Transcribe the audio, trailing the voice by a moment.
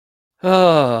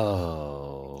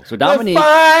Oh, so The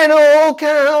final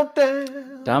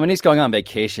countdown. Dominique's going on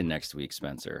vacation next week,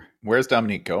 Spencer. Where's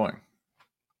Dominique going?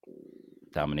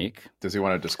 Dominique? Does he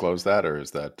want to disclose that, or is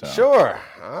that... Sure,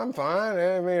 I'm fine.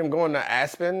 I mean, I'm going to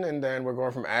Aspen, and then we're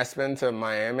going from Aspen to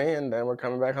Miami, and then we're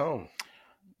coming back home.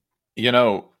 You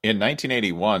know, in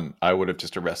 1981, I would have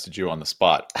just arrested you on the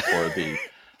spot for the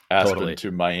Aspen Totally.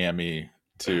 to Miami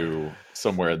to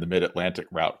somewhere in the mid-Atlantic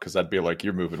route, because I'd be like,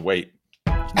 you're moving weight.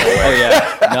 Oh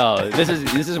yeah, no. This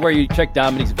is where you check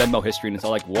Dominique's Venmo history, and it's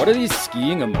all like, what are these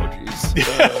skiing emojis?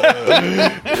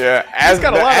 Yeah, He's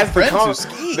got a lot of friends who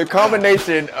ski. The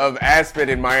combination of Aspen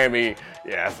and Miami,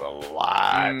 yeah, that's a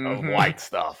lot of white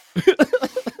stuff.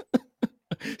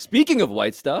 Speaking of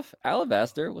white stuff,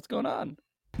 Alabaster, what's going on?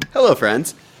 Hello,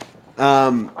 friends.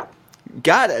 Got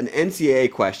an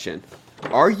NCAA question.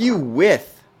 Are you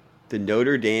with the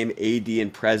Notre Dame AD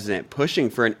and president pushing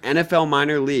for an NFL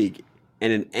minor league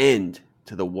and an end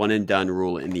to the one and done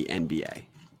rule in the NBA?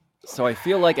 So I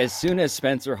feel like as soon as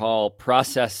Spencer Hall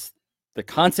processed the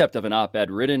concept of an op-ed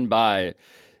written by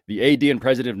the AD and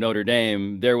president of Notre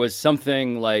Dame, there was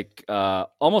something like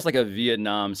almost like a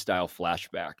Vietnam-style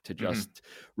flashback to just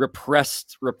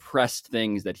repressed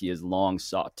things that he has long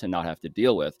sought to not have to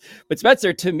deal with. But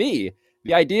Spencer, to me,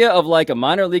 the idea of like a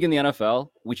minor league in the NFL,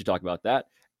 we should talk about that,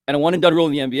 and a one-and-done rule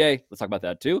in the NBA, let's talk about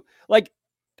that too. Like,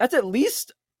 that's at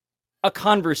least a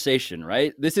conversation,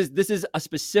 right? This is a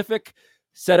specific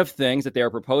set of things that they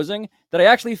are proposing that I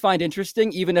actually find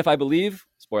interesting, even if I believe,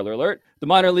 spoiler alert, the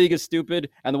minor league is stupid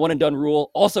and the one and done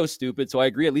rule also stupid. So I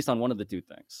agree at least on one of the two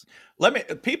things.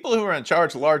 People who are in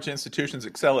charge of large institutions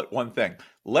excel at one thing.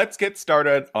 Let's get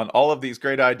started on all of these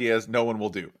great ideas no one will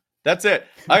do. That's it.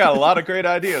 I got a lot of great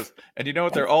ideas. And you know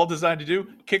what they're all designed to do?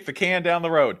 Kick the can down the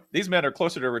road. These men are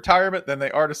closer to retirement than they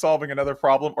are to solving another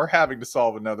problem or having to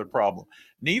solve another problem.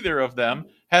 Neither of them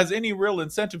has any real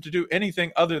incentive to do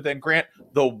anything other than grant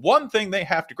the one thing they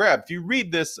have to grab. If you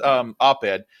read this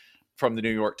op-ed from the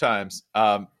New York Times,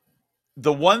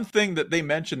 the one thing that they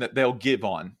mention that they'll give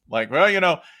on, like, well, you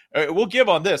know, we'll give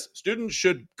on this. Students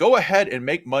should go ahead and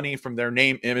make money from their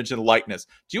name, image, and likeness.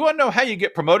 Do you want to know how you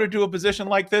get promoted to a position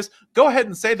like this? Go ahead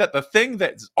and say that the thing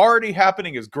that's already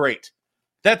happening is great.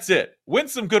 That's it. Win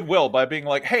some goodwill by being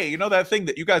like, hey, you know that thing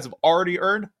that you guys have already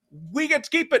earned? We get to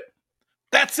keep it.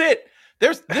 That's it.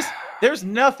 There's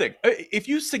nothing. If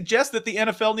you suggest that the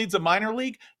NFL needs a minor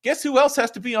league, guess who else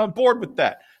has to be on board with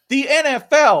that? The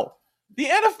NFL. The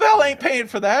NFL ain't paying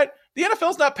for that. The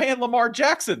NFL's not paying Lamar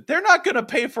Jackson. They're not going to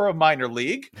pay for a minor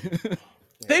league.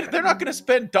 They're not going to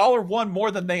spend $1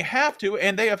 more than they have to,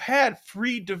 and they have had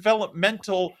free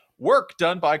developmental work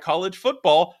done by college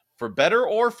football, for better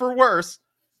or for worse,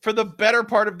 for the better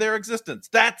part of their existence.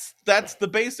 That's the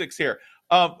basics here.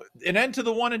 An end to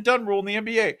the one and done rule in the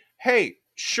NBA. Hey,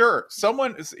 sure,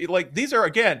 someone is like, these are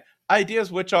again ideas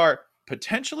which are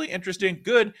potentially interesting,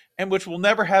 good, and which will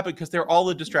never happen because they're all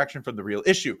a distraction from the real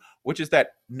issue, which is that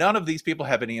none of these people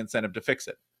have any incentive to fix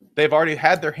it. They've already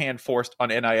had their hand forced on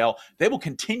NIL. They will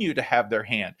continue to have their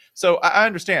hand. So I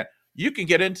understand. You can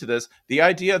get into this. The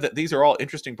idea that these are all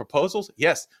interesting proposals,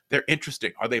 yes, they're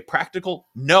interesting. Are they practical?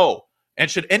 No.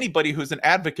 And should anybody who's an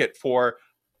advocate for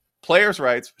players'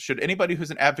 rights, should anybody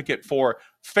who's an advocate for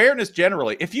fairness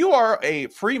generally, if you are a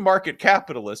free market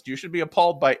capitalist, you should be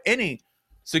appalled by any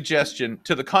suggestion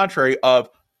to the contrary of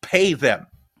pay them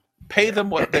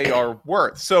what they are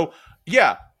worth. So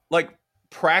yeah, like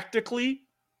practically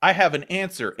I have an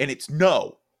answer and it's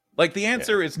no. Like the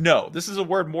answer is no. This is a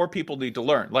word more people need to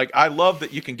learn. Like I love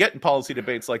that you can get in policy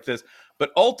debates like this,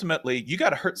 but ultimately you got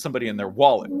to hurt somebody in their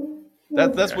wallet.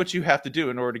 That's what you have to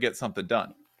do in order to get something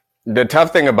done. The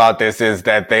tough thing about this is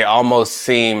that they almost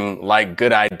seem like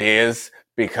good ideas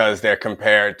because they're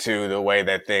compared to the way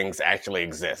that things actually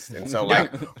exist. And so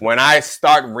like when I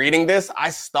start reading this, I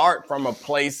start from a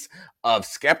place of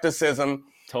skepticism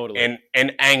Totally.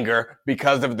 and anger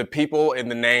because of the people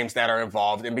and the names that are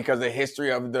involved and because of the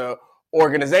history of the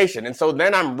organization. And so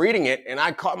then I'm reading it and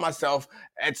I caught myself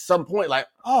at some point like,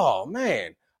 oh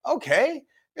man, okay,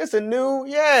 it's a new,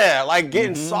 like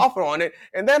getting softer on it.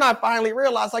 And then I finally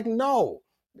realized like, no,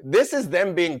 this is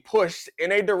them being pushed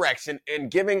in a direction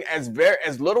and giving as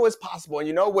little as possible. And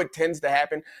you know what tends to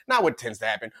happen? Not what tends to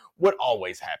happen, what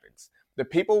always happens. The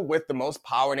people with the most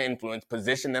power and influence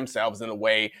position themselves in a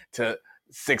way to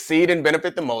succeed and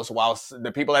benefit the most while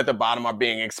the people at the bottom are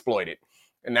being exploited.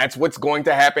 And that's what's going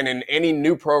to happen in any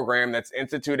new program that's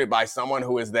instituted by someone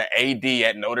who is the AD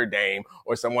at Notre Dame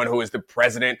or someone who is the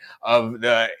president of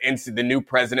the new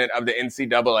president of the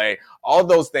NCAA. All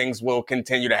those things will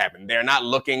continue to happen. They're not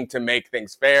looking to make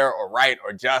things fair or right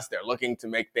or just. They're looking to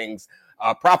make things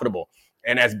profitable.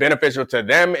 and that's beneficial to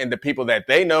them and the people that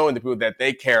they know and the people that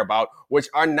they care about, which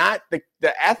are not the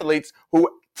athletes who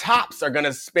tops are going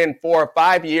to spend 4 or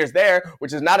 5 years there,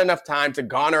 which is not enough time to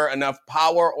garner enough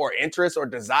power or interest or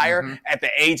desire at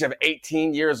the age of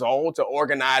 18 years old to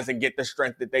organize and get the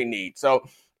strength that they need. So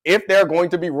if there are going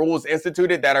to be rules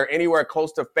instituted that are anywhere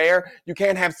close to fair, you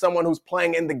can't have someone who's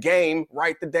playing in the game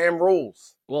write the damn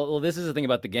rules. Well, this is the thing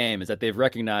about the game is that they've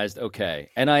recognized, okay,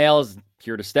 NIL is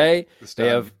here to stay. They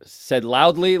have said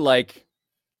loudly, like,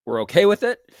 we're okay with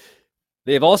it.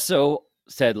 They've also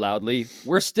said loudly,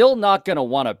 we're still not going to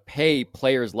want to pay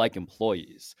players like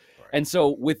employees. Right. And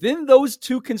so within those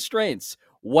two constraints,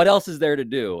 what else is there to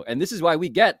do? And this is why we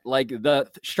get like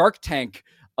the Shark Tank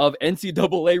of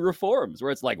NCAA reforms,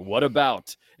 where it's like, what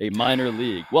about a minor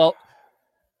league? Well,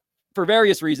 for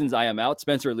various reasons, I am out.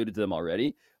 Spencer alluded to them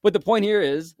already. But the point here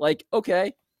is like,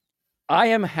 okay, I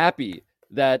am happy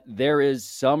that there is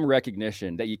some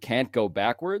recognition that you can't go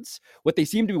backwards. What they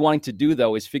seem to be wanting to do,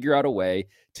 though, is figure out a way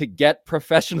to get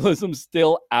professionalism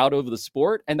still out of the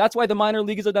sport. And that's why the minor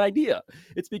league is an idea.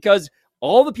 It's because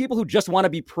all the people who just want to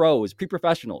be pros,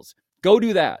 pre-professionals, go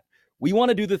do that. We want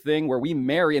to do the thing where we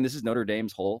marry, and this is Notre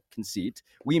Dame's whole conceit,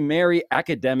 we marry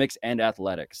academics and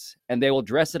athletics, and they will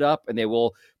dress it up and they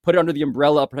will put it under the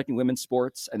umbrella of protecting women's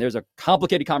sports. And there's a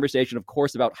complicated conversation, of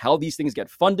course, about how these things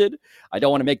get funded. I don't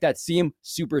want to make that seem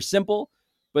super simple,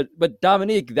 but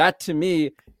Dominique, that to me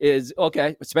is,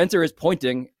 okay, Spencer is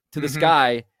pointing to the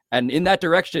sky, and in that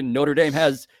direction, Notre Dame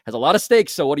has a lot of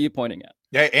stakes. So what are you pointing at?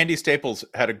 Yeah, Andy Staples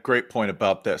had a great point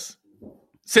about this.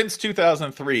 Since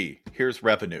 2003, here's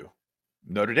revenue.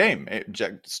 Notre Dame,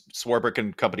 Swarbrick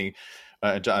and company,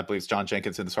 I believe it's John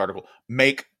Jenkins in this article,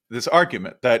 make this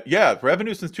argument that, yeah,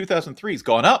 revenue since 2003 has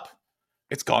gone up.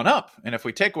 It's gone up. And if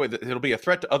we take away it'll be a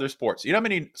threat to other sports. You know how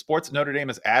many sports Notre Dame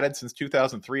has added since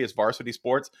 2003 as varsity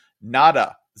sports?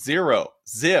 Nada, zero,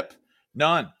 zip,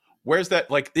 none. Where's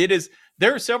that? Like,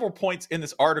 there are several points in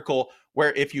this article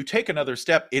where if you take another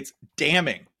step, it's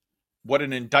damning. What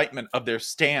an indictment of their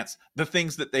stance. The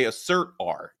things that they assert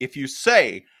are, if you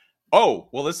say, oh,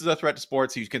 well, this is a threat to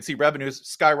sports. You can see revenues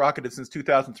skyrocketed since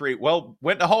 2003. Well,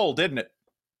 went in a hole, didn't it?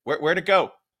 Where'd it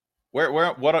go?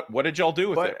 What did y'all do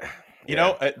with it? You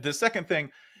know, the second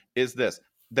thing is this,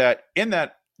 that in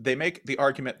that they make the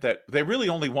argument that they really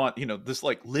only want, this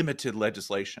like limited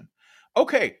legislation.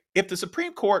 Okay, if the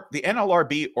Supreme Court, the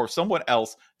NLRB, or someone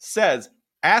else says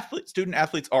student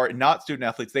athletes are not student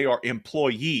athletes, they are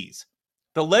employees,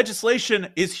 the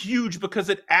legislation is huge because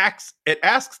it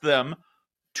asks them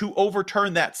to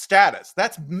overturn that status.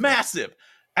 That's massive.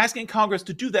 Asking Congress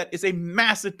to do that is a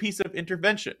massive piece of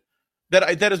intervention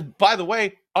that is, by the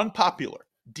way, unpopular,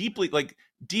 deeply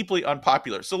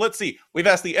unpopular. So let's see. We've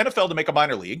asked the NFL to make a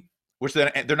minor league, which they're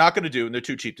not going to do, and they're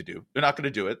too cheap to do. They're not going to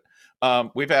do it.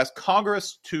 We've asked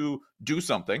Congress to do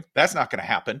something. That's not going to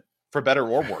happen, for better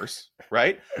or worse,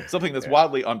 right? Something that's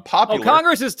wildly unpopular. Oh,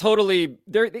 Congress is totally,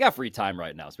 they got free time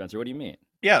right now, Spencer. What do you mean?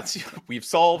 Yeah, we've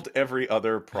solved every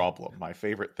other problem. My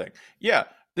favorite thing. Yeah,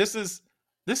 this is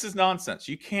nonsense.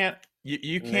 You can't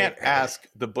ask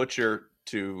the butcher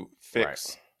to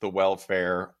fix the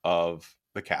welfare of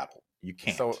the cattle. You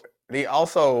can't. So they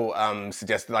also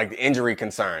suggested like the injury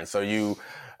concerns. So you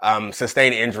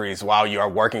sustain injuries while you are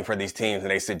working for these teams,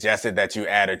 and they suggested that you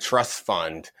add a trust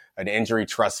fund, an injury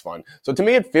trust fund. So to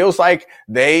me, it feels like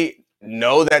they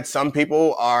know that some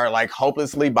people are like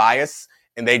hopelessly biased,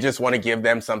 and they just want to give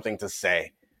them something to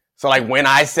say. So like when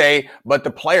I say, but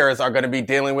the players are going to be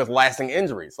dealing with lasting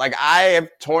injuries. Like I have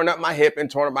torn up my hip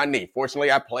and torn up my knee. Fortunately,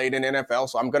 I played in NFL,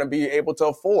 so I'm going to be able to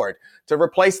afford to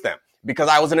replace them because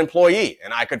I was an employee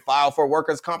and I could file for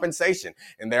workers' compensation.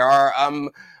 And there are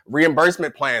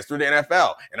reimbursement plans through the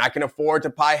NFL, and I can afford to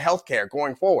buy healthcare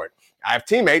going forward. I have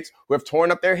teammates who have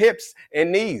torn up their hips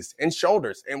and knees and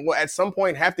shoulders and will at some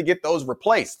point have to get those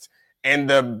replaced. And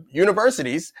the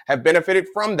universities have benefited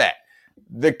from that.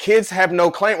 The kids have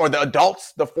no claim, or the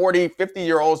adults, the 40,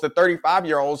 50-year-olds, the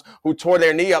 35-year-olds who tore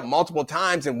their knee up multiple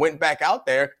times and went back out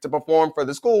there to perform for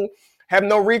the school have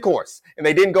no recourse. And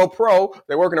they didn't go pro.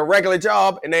 They're working a regular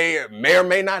job and they may or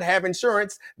may not have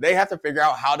insurance. They have to figure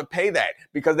out how to pay that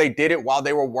because they did it while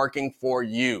they were working for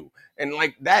you. And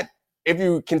like that, if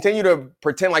you continue to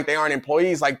pretend like they aren't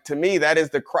employees, like to me, that is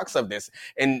the crux of this.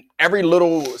 And every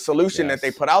little solution that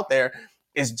they put out there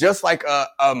is just like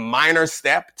a minor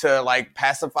step to like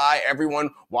pacify everyone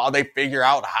while they figure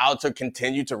out how to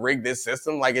continue to rig this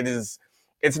system. Like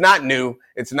it's not new.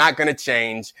 It's not going to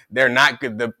change. They're not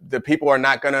good. The people are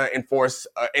not going to enforce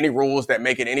any rules that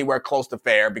make it anywhere close to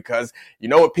fair because you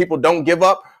know what people don't give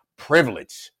up?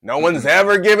 Privilege. No one's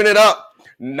ever given it up,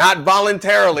 not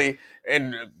voluntarily.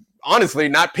 And honestly,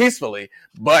 not peacefully.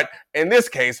 But in this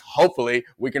case, hopefully,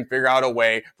 we can figure out a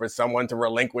way for someone to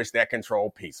relinquish that control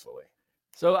peacefully.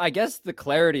 So I guess the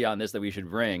clarity on this that we should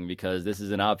bring, because this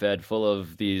is an op-ed full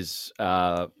of these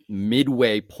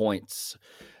midway points,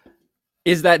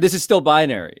 is that this is still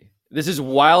binary. This is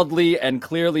wildly and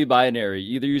clearly binary.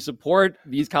 Either you support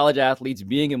these college athletes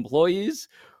being employees,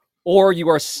 or you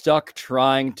are stuck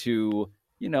trying to,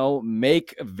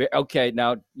 make... Okay,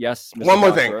 now, yes, Mr. One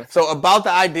more Bosworth. thing. So about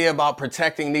the idea about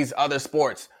protecting these other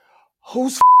sports,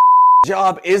 whose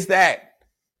job is that?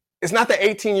 It's not the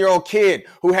 18-year-old kid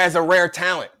who has a rare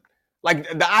talent. Like,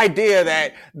 the idea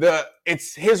that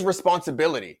it's his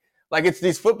responsibility. Like, it's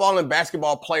these football and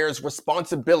basketball players'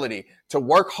 responsibility to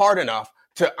work hard enough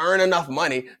to earn enough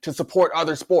money to support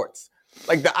other sports.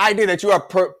 Like, the idea that you are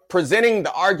presenting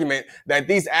the argument that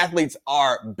these athletes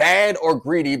are bad or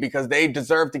greedy because they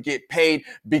deserve to get paid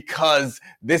because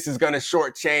this is going to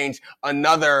shortchange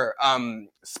another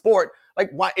sport. Like,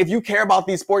 why? If you care about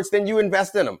these sports, then you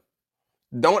invest in them.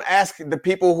 Don't ask the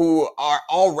people who are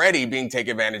already being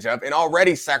taken advantage of and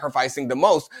already sacrificing the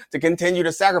most to continue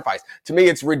to sacrifice. To me,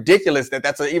 it's ridiculous that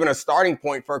that's even a starting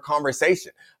point for a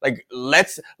conversation. Like,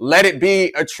 let it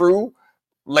be a true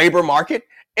labor market.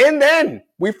 And then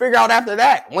we figure out after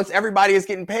that, once everybody is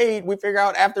getting paid, we figure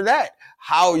out after that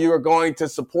how you are going to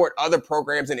support other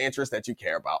programs and interests that you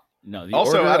care about. No,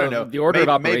 I don't know. The order of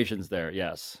operations there,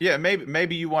 yes. Yeah,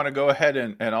 maybe you want to go ahead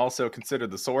and also consider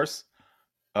the source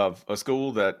of a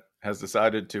school that has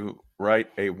decided to write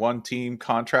a one-team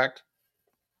contract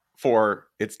for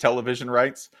its television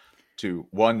rights to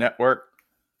one network.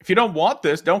 If you don't want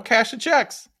this, don't cash the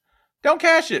checks. Don't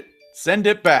cash it. Send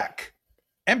it back.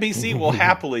 NBC will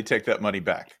happily take that money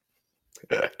back.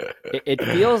 It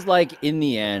feels like, in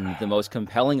the end, the most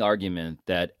compelling argument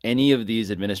that any of these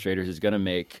administrators is going to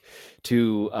make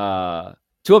to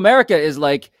America is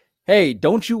like, hey,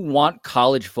 don't you want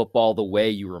college football the way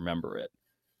you remember it?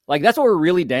 Like, that's what we're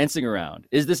really dancing around,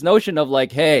 is this notion of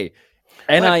like, hey,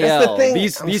 NIL,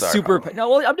 these super... No,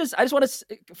 well, I just want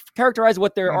to characterize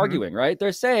what they're arguing, right?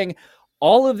 They're saying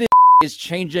all of this is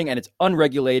changing and it's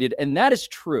unregulated, and that is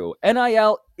true.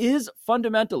 NIL is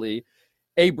fundamentally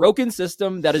a broken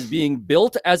system that is being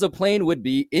built as a plane would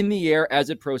be in the air as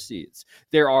it proceeds.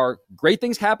 There are great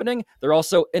things happening. There are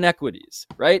also inequities,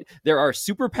 right? There are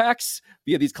super PACs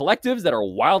via these collectives that are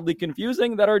wildly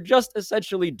confusing, that are just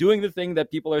essentially doing the thing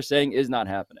that people are saying is not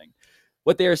happening.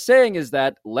 What they are saying is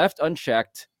that, left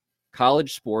unchecked,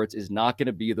 college sports is not going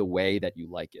to be the way that you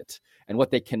like it. And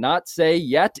what they cannot say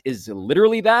yet is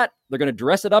literally that. They're going to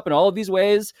dress it up in all of these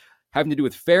ways, having to do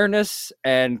with fairness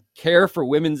and care for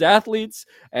women's athletes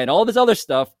and all this other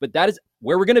stuff. But that is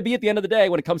where we're going to be at the end of the day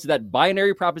when it comes to that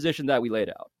binary proposition that we laid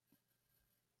out.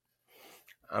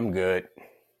 I'm good.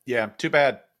 Yeah, too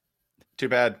bad.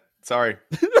 Sorry.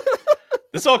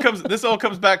 This all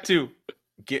comes back to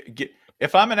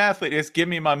if I'm an athlete, it's give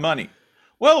me my money.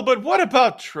 Well, but what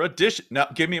about tradition? No,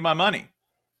 give me my money.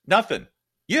 Nothing.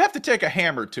 You have to take a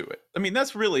hammer to it. I mean,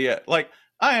 that's really it. Like,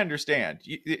 I understand.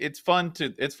 It's fun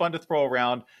to throw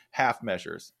around half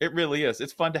measures. It really is.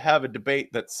 It's fun to have a debate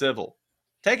that's civil.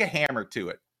 Take a hammer to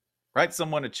it. Write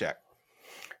someone a check.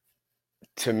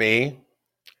 To me,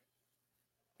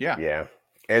 yeah.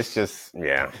 It's just,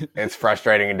 it's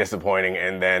frustrating and disappointing,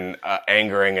 and then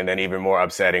angering, and then even more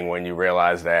upsetting when you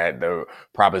realize that the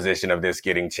proposition of this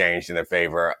getting changed in the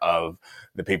favor of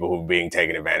the people who are being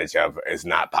taken advantage of is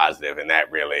not positive. And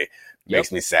that really makes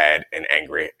me sad and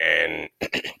angry. And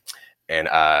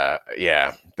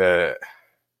the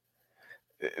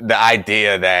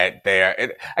idea that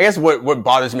I guess what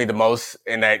bothers me the most,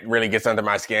 and that really gets under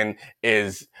my skin,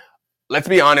 is, let's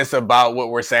be honest about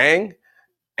what we're saying.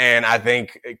 And I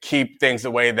think keep things the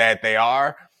way that they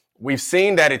are. We've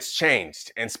seen that it's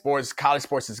changed, and college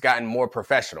sports has gotten more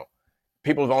professional.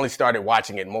 People have only started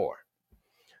watching it more.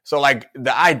 So, like,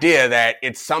 the idea that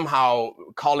it's somehow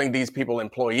calling these people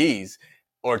employees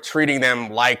or treating them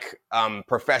like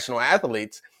professional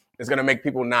athletes is going to make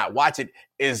people not watch it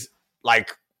is,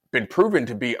 like, been proven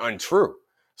to be untrue.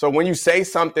 So when you say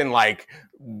something like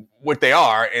what they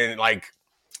are, and like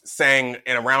saying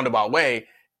in a roundabout way,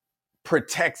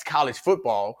 protects college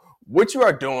football, what you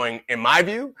are doing, in my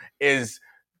view, is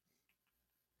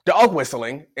dog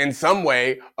whistling in some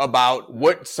way about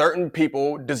what certain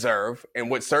people deserve and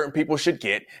what certain people should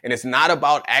get. And it's not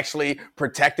about actually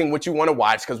protecting what you want to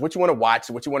watch, because what you want to watch,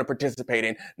 what you want to participate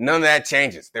in, none of that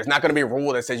changes. There's not going to be a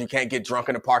rule that says you can't get drunk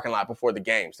in the parking lot before the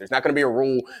games. There's not going to be a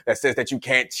rule that says that you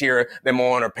can't cheer them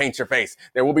on or paint your face.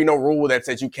 There will be no rule that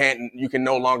says you can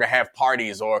no longer have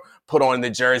parties or put on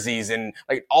the jerseys, and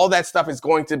like all that stuff is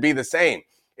going to be the same.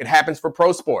 It happens for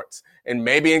pro sports. And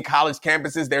maybe in college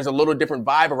campuses, there's a little different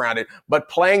vibe around it. But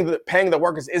paying the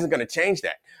workers isn't going to change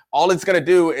that. All it's going to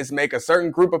do is make a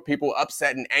certain group of people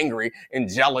upset and angry and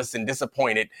jealous and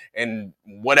disappointed and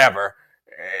whatever.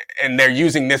 And they're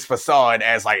using this facade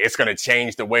as like it's going to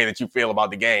change the way that you feel about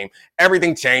the game.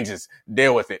 Everything changes.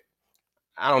 Deal with it.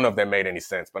 I don't know if that made any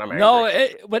sense, but I'm angry. No,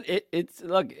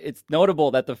 it's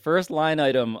notable that the first line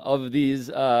item of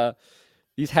these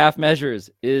half measures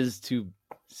is to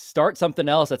start something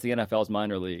else that's the NFL's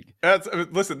minor league.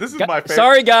 Listen, this is my favorite.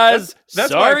 Sorry, guys.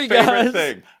 That's Sorry, my favorite guys.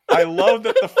 thing. I love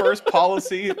that the first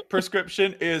policy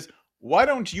prescription is, why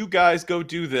don't you guys go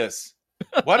do this?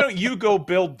 Why don't you go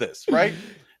build this, right?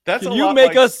 That's Can a you lot make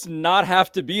like, us not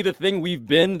have to be the thing we've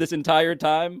been this entire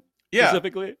time? Yeah.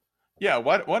 Specifically? Yeah,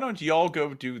 why don't y'all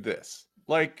go do this?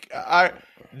 Like,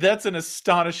 that's an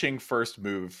astonishing first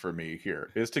move for me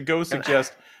here, is to go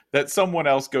suggest that someone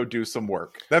else go do some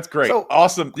work. That's great. So-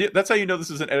 Awesome. Yeah, that's how you know this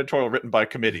is an editorial written by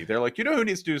committee. They're like, you know who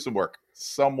needs to do some work?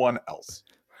 Someone else.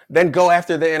 Then go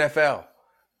after the NFL.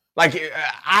 Like,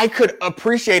 I could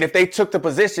appreciate if they took the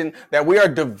position that we are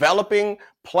developing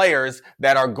players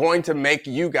that are going to make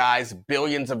you guys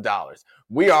billions of dollars.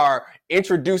 We are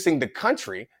introducing the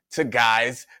country to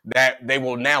guys that they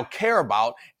will now care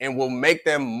about and will make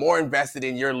them more invested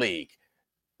in your league.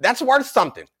 That's worth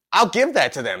something. I'll give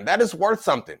that to them. That is worth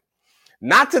something.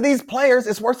 Not to these players.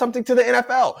 It's worth something to the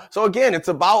NFL. So again, it's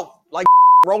about like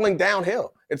rolling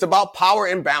downhill. It's about power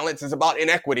imbalance. It's about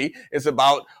inequity. It's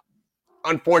about,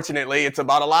 unfortunately, it's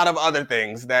about a lot of other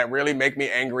things that really make me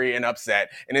angry and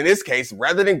upset. And in this case,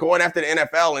 rather than going after the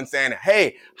NFL and saying,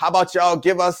 hey, how about y'all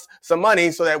give us some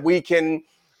money so that we can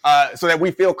so that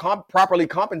we feel properly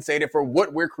compensated for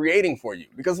what we're creating for you.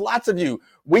 Because lots of you,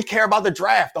 we care about the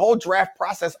draft. The whole draft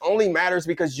process only matters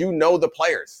because you know the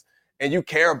players and you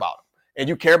care about them. And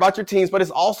you care about your teams, but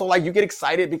it's also like you get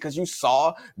excited because you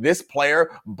saw this player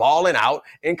balling out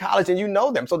in college and you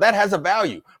know them. So that has a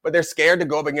value, but they're scared to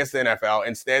go up against the NFL.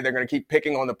 Instead, they're going to keep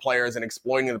picking on the players and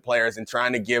exploiting the players and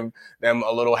trying to give them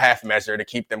a little half measure to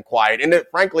keep them quiet and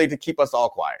frankly, to keep us all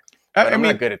quiet. But I'm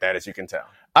not good at that, as you can tell.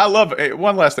 I love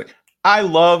one last thing. I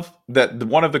love that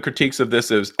one of the critiques of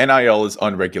this is NIL is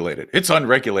unregulated. It's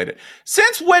unregulated.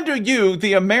 Since when do you,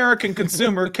 the American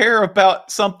consumer, care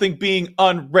about something being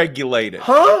unregulated?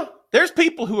 Huh? There's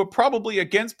people who are probably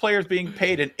against players being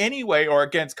paid in any way or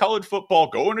against college football,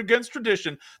 going against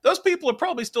tradition. Those people are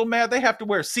probably still mad they have to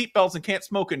wear seatbelts and can't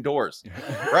smoke indoors,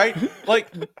 right?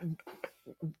 Like,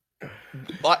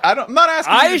 I'm not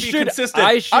asking you to be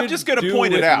consistent. I'm just going to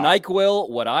point it out. NyQuil,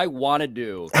 what I want to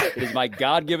do, it is my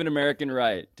God-given American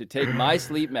right to take my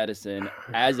sleep medicine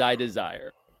as I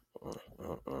desire.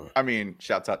 I mean,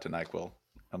 shouts out to NyQuil.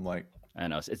 I'm like, I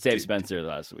know it saved Spencer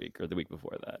last week or the week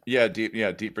before that. Yeah,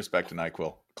 deep respect to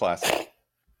NyQuil. Classic.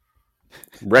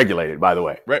 Regulated, by the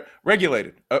way.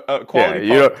 Regulated.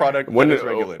 Quality product when is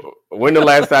regulated. When the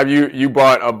last time you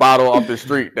bought a bottle off the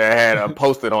street that had a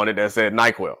post-it on it that said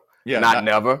NyQuil? Yeah, not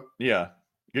never. Yeah,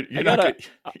 you're not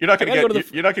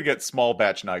gonna get small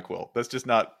batch NyQuil. That's just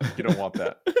not. You don't want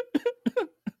that.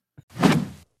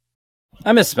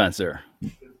 I miss Spencer.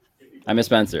 Can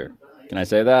I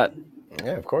say that?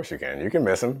 Yeah, of course you can. You can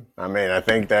miss him. I mean, I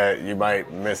think that you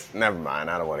might miss. Never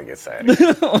mind. I don't want to get sad.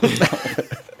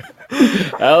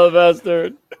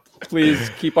 Alabaster, please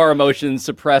keep our emotions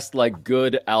suppressed like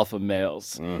good alpha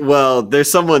males. Well,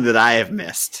 there's someone that I have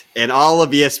missed, and all of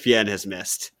ESPN has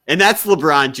missed, and that's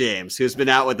LeBron James, who's been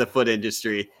out with the foot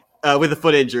injury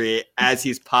as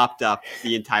he's popped up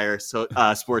the entire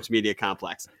sports media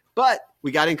complex. But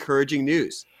we got encouraging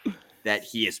news that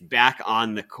he is back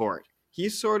on the court. He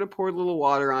sort of poured a little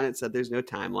water on it, said there's no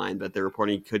timeline, but they're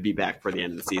reporting he could be back for the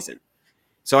end of the season.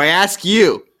 So I ask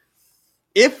you,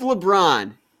 if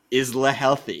LeBron is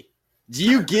healthy, do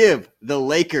you give the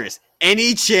Lakers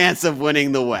any chance of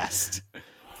winning the West?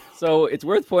 So it's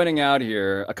worth pointing out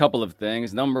here a couple of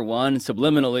things. Number one,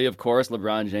 subliminally, of course,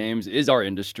 LeBron James is our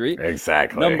industry.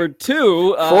 Exactly. Number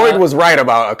two, Floyd was right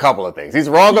about a couple of things. He's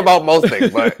wrong about most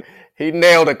things, but he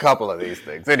nailed a couple of these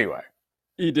things. Anyway.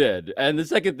 He did. And the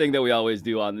second thing that we always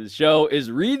do on this show is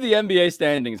read the NBA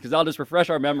standings, because I'll just refresh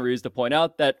our memories to point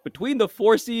out that between the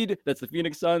 4 seed, that's the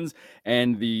Phoenix Suns,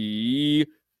 and the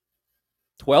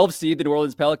 12 seed, the New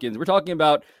Orleans Pelicans, we're talking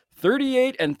about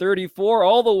 38 and 34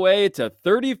 all the way to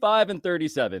 35 and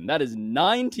 37. That is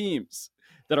 9 teams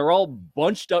that are all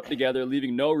bunched up together,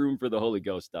 leaving no room for the Holy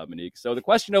Ghost, Dominique. So the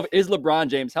question of, is LeBron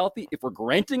James healthy? If we're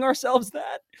granting ourselves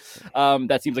that,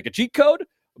 that seems like a cheat code.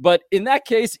 But in that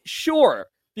case, sure,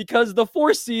 because the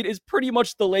 4 seed is pretty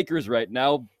much the Lakers right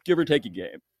now, give or take a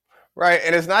game. Right,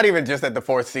 and it's not even just that the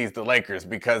fourth seed's the Lakers,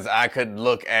 because I could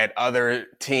look at other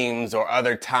teams or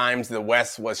other times the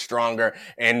West was stronger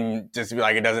and just be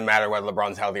like, it doesn't matter whether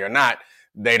LeBron's healthy or not.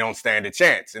 They don't stand a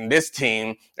chance. And this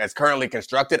team that's currently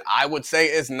constructed, I would say,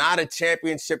 is not a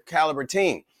championship caliber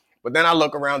team. But then I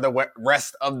look around the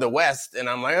rest of the West and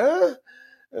I'm like,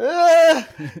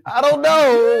 I don't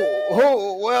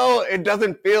know. Well, it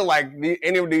doesn't feel like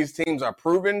any of these teams are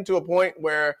proven to a point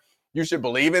where you should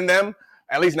believe in them.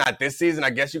 At least not this season. I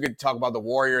guess you could talk about the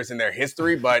Warriors and their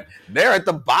history, but they're at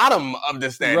the bottom of the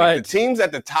standings. Right. The teams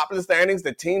at the top of the standings,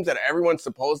 the teams that everyone's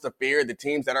supposed to fear, the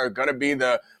teams that are going to be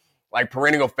the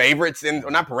perennial favorites,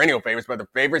 not perennial favorites, but the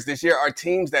favorites this year are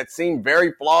teams that seem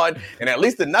very flawed. And at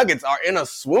least the Nuggets are in a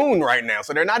swoon right now.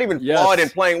 So they're not even flawed in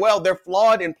playing well. They're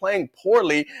flawed in playing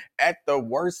poorly at the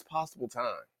worst possible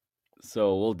time.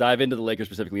 So we'll dive into the Lakers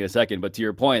specifically in a second. But to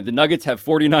your point, the Nuggets have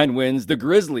 49 wins. The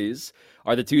Grizzlies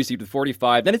are the 2 seed with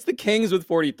 45. Then it's the Kings with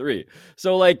 43.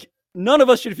 So, none of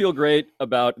us should feel great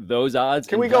about those odds.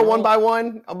 Can we go one by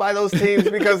one by those teams?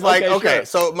 Because, okay,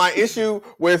 so my issue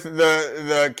with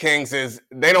the Kings is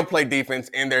they don't play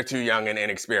defense and they're too young and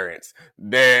inexperienced.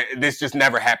 This just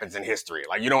never happens in history.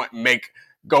 You don't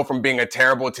go from being a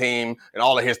terrible team in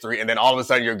all of history and then all of a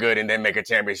sudden you're good and then make a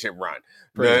championship run.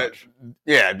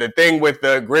 The thing with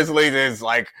the Grizzlies is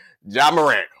Ja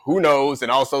Morant, who knows?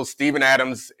 And also Steven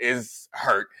Adams is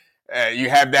hurt. You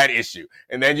have that issue.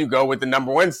 And then you go with the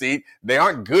number 1 seed. They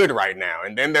aren't good right now.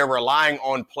 And then they're relying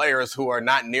on players who are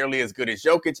not nearly as good as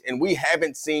Jokic. And we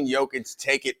haven't seen Jokic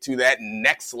take it to that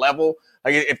next level.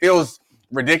 It feels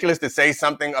ridiculous to say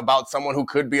something about someone who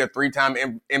could be a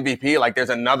 3-time MVP. There's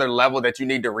another level that you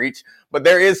need to reach. But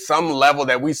there is some level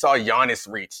that we saw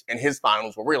Giannis reach in his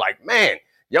finals where we're like, man,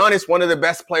 Giannis, one of the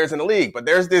best players in the league. But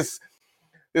there's this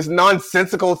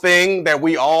nonsensical thing that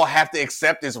we all have to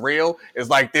accept is real, is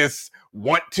this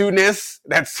want-to-ness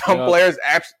that some players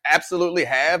absolutely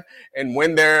have. And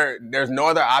when there's no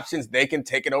other options, they can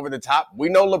take it over the top. We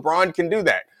know LeBron can do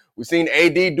that. We've seen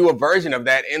AD do a version of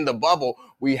that in the bubble.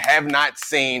 We have not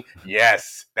seen,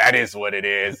 yes, that is what it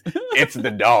is. It's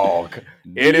the dog.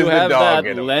 It is the dog.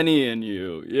 That Lenny in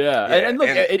you. Yeah. And look,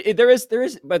 there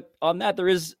is, but on that, there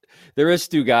is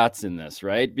Stugotz in this,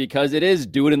 right? Because it is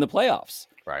do it in the playoffs.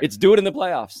 Right. It's do it in the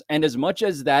playoffs. And as much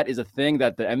as that is a thing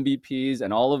that the MVPs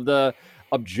and all of the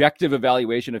objective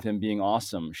evaluation of him being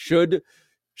awesome should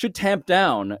tamp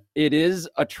down, it is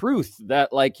a truth that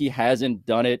he hasn't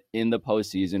done it in the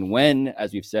postseason when,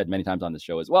 as we've said many times on this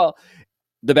show as well,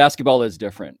 the basketball is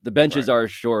different. The benches are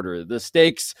shorter. The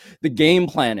stakes, the game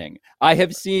planning. I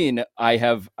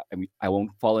won't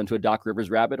fall into a Doc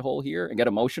Rivers rabbit hole here and get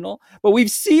emotional, but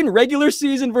we've seen regular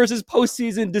season versus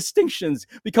postseason distinctions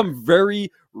become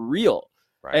very real.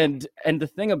 Right. And the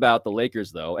thing about the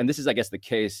Lakers, though, and this is, I guess, the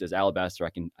case as Alabaster, I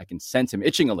can sense him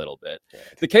itching a little bit. Yeah.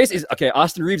 The case is,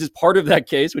 Austin Reeves is part of that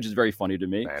case, which is very funny to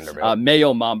me.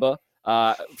 Mayo Mamba.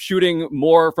 Shooting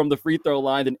more from the free throw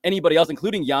line than anybody else,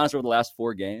 including Giannis over the last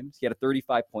 4 games. He had a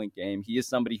 35-point game. He is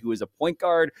somebody who is a point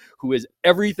guard, who is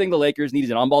everything the Lakers need. He's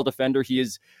an on-ball defender. He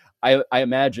is, I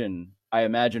imagine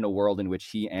a world in which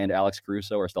he and Alex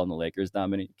Caruso are still in the Lakers,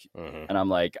 Dominique. Mm-hmm. And I'm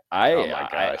like,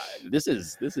 this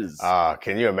is.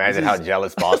 Can you imagine how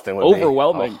jealous Boston would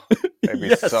overwhelming. be? They'd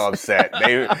be so upset.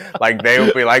 They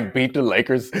would be beat the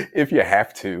Lakers if you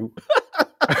have to.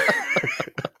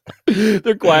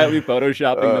 They're quietly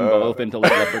photoshopping them both into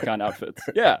leprechaun outfits.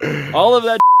 Yeah, all of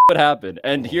that would happen.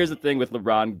 And here's the thing with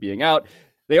LeBron being out.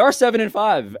 They are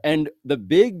 7-5. And the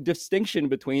big distinction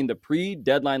between the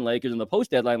pre-deadline Lakers and the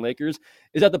post-deadline Lakers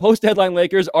is that the post-deadline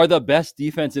Lakers are the best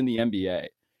defense in the NBA.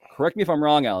 Correct me if I'm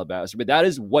wrong, Alabaster, but that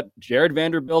is what Jared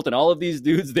Vanderbilt and all of these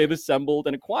dudes they've assembled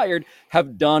and acquired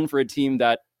have done for a team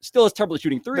that still is terrible at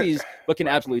shooting threes, but can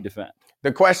absolutely defend.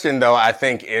 The question, though, I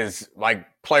think is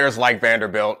players like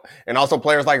Vanderbilt and also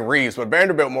players like Reeves, but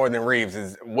Vanderbilt more than Reeves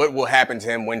is what will happen to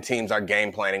him when teams are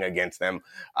game planning against them.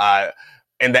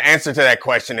 And the answer to that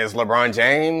question is LeBron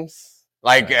James.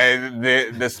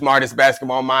 The smartest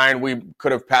basketball mind we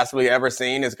could have possibly ever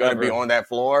seen is going to be on that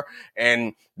floor.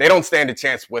 And they don't stand a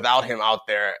chance without him out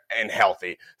there and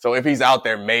healthy. So if he's out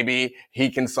there, maybe he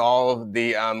can solve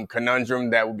the conundrum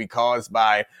that would be caused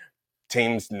by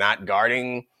teams not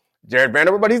guarding Jared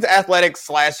Vanderbilt, but he's an athletic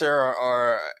slasher,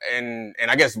 and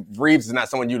I guess Reeves is not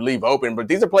someone you leave open, but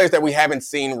these are players that we haven't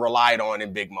seen relied on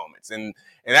in big moments. And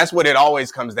that's what it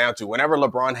always comes down to. Whenever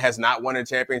LeBron has not won a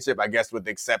championship, I guess with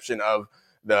the exception of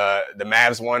the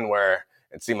Mavs one, where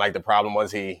it seemed like the problem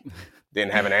was he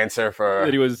didn't have an answer for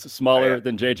that he was smaller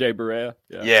than JJ Barea.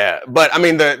 Yeah, but I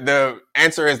mean the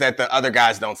answer is that the other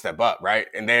guys don't step up, right?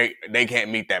 And they can't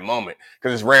meet that moment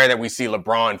because it's rare that we see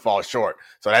LeBron fall short.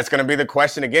 So that's going to be the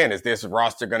question again: is this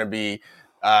roster going to be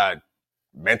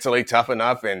mentally tough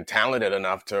enough and talented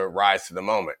enough to rise to the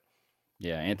moment?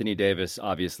 Yeah, Anthony Davis,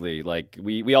 obviously, like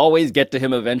we always get to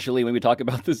him eventually when we talk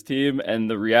about this team. And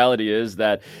the reality is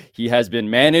that he has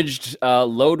been managed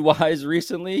load-wise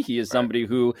recently. He is somebody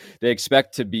who they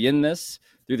expect to be in this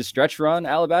through the stretch run.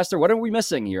 Alabaster, what are we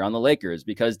missing here on the Lakers?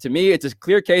 Because to me, it's a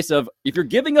clear case of if you're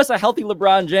giving us a healthy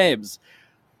LeBron James,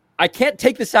 I can't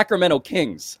take the Sacramento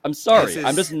Kings. I'm sorry.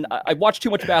 I watched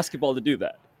too much basketball to do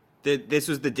that. This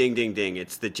was the ding, ding, ding.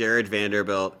 It's the Jared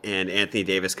Vanderbilt and Anthony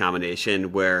Davis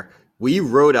combination where we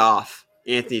wrote off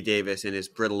Anthony Davis and his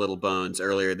brittle little bones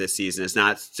earlier this season as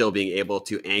not still being able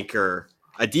to anchor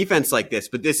a defense like this.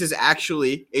 But this is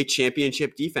actually a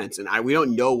championship defense. And we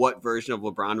don't know what version of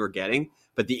LeBron we're getting.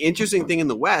 But the interesting thing in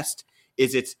the West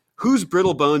is it's whose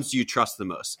brittle bones do you trust the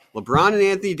most? LeBron and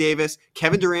Anthony Davis,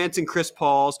 Kevin Durant's and Chris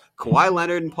Paul's, Kawhi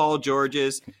Leonard and Paul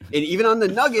George's. And even on the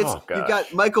Nuggets, you've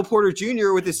got Michael Porter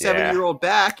Jr. with his 7-year-old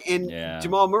back and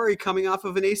Jamal Murray coming off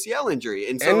of an ACL injury.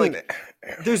 And so,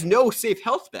 there's no safe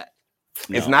health bet.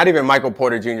 It's not even Michael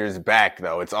Porter Jr.'s back,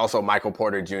 though. It's also Michael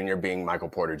Porter Jr. being Michael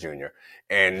Porter Jr.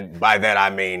 And by that, I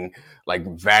mean, like,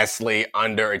 vastly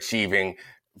underachieving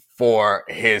for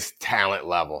his talent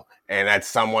level. And that's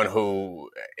someone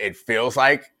who it feels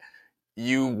like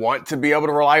you want to be able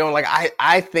to rely on. Like,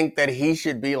 I think that he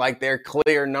should be like their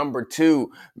clear number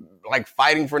 2, like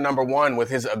fighting for number 1 with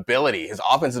his ability, his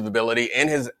offensive ability and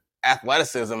his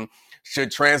athleticism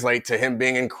should translate to him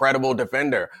being an incredible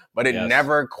defender. But it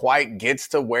never quite gets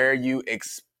to where you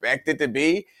expect it to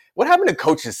be. What happened to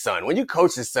coach's son? When you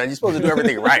coach his son, you're supposed to do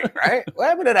everything right? What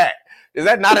happened to that? Is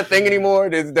that not a thing anymore?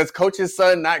 Does coach's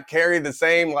son not carry the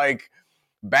same, like,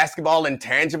 basketball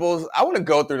intangibles? I want to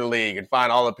go through the league and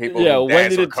find all the people who when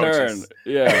did it coaches.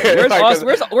 turn? Yeah.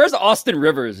 Where's Austin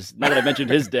Rivers? Now that I mentioned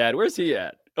his dad, where's he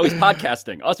at? Oh, he's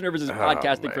podcasting. Austin Rivers is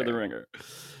podcasting for The Ringer.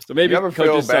 So maybe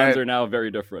coaches' sons are now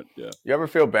very different. Yeah. You ever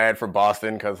feel bad for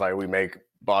Boston because like we make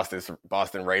Boston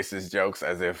racist jokes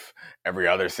as if every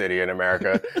other city in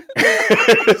America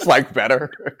is like better?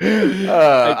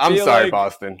 I'm sorry, like,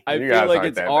 Boston. I feel like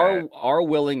it's our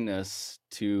willingness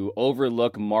to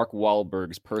overlook Mark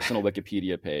Wahlberg's personal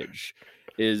Wikipedia page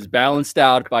is balanced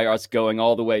out by us going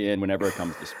all the way in whenever it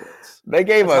comes to sports. They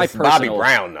gave us Bobby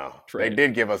Brown, though. They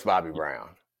did give us Bobby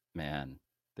Brown. Man,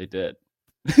 they did.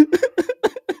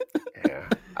 Yeah,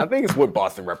 I think it's what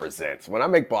Boston represents. When I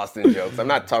make Boston jokes, I'm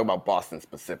not talking about Boston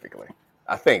specifically.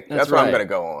 I think that's what I'm going to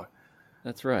go on.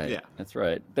 That's right. Yeah, that's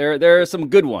right. There are some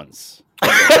good ones.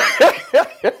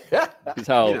 is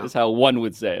how one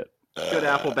would say it. Good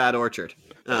apple, bad orchard.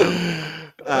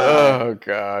 Oh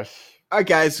gosh. All right,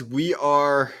 guys, we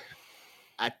are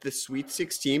at the Sweet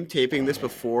 16, taping this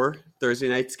before Thursday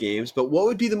night's games. But what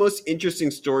would be the most interesting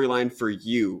storyline for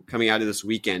you coming out of this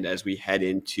weekend as we head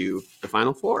into the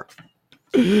Final Four?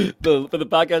 For the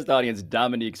podcast audience,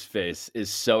 Dominique's face is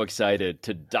so excited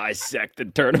to dissect the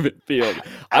tournament field.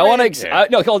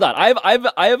 No, hold on.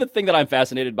 I have a thing that I'm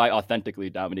fascinated by authentically,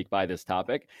 Dominique, by this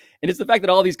topic, and it's the fact that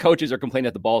all these coaches are complaining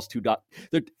that the ball's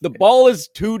the ball is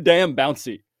too damn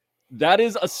bouncy. That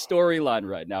is a storyline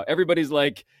right now. Everybody's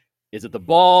like, is it the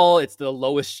ball? It's the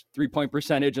lowest 3-point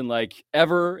percentage in like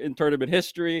ever in tournament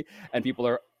history, and people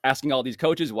are asking all these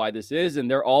coaches why this is, and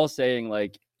they're all saying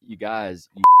like, you guys,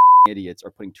 you idiots are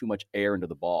putting too much air into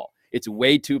the ball. It's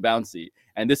way too bouncy.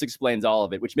 And this explains all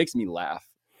of it, which makes me laugh.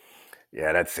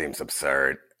 Yeah, that seems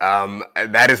absurd.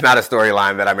 That is not a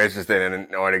storyline that I'm interested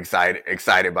in or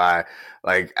excited by.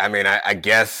 Like, I mean, I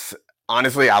guess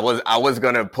honestly, I was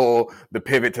gonna pull the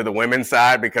pivot to the women's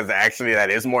side because actually that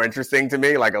is more interesting to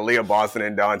me. Like Aaliyah Boston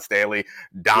and Dawn Staley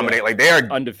dominate. Yeah, like they are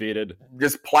undefeated,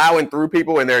 just plowing through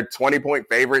people, and they're 20-point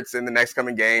favorites in the next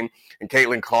coming game. And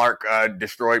Caitlin Clark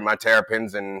destroyed my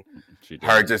Terrapins, and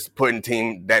her just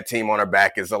putting that team on her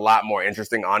back is a lot more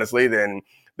interesting, honestly, than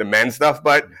the men's stuff.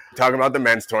 But talking about the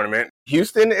men's tournament,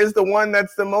 Houston is the one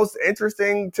that's the most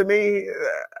interesting to me.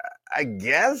 I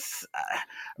guess. I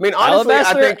mean, honestly,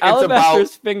 I think it's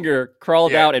Alabaster's finger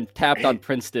crawled out and tapped on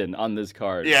Princeton on this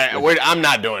card. Yeah, I'm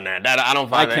not doing that. I don't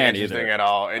find that interesting at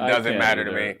all. It doesn't matter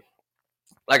to me.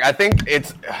 Like, I think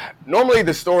it's normally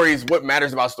the stories, what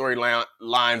matters about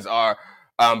storylines are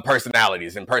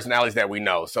personalities and personalities that we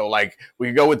know. So, like, we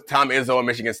could go with Tom Izzo at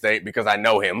Michigan State because I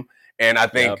know him. And I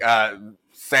think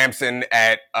Sampson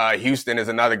at Houston is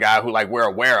another guy who, like, we're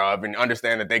aware of and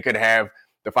understand that they could have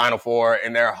the Final Four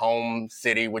in their home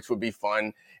city, which would be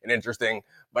fun and interesting.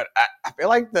 but I feel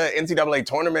like the NCAA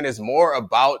tournament is more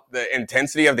about the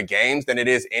intensity of the games than it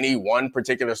is any one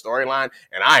particular storyline.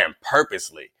 And I am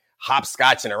purposely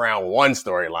hopscotching around one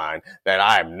storyline that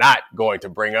I am not going to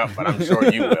bring up, but I'm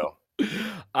sure you will.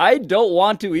 I don't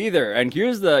want to either. And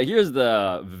here's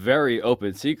the very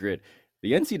open secret.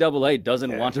 The NCAA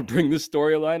doesn't want to bring the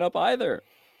storyline up either.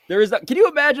 Can you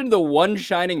imagine the one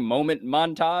shining moment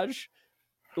montage?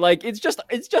 Like, it's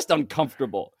just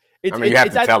uncomfortable. You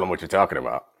have to tell them what you're talking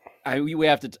about. We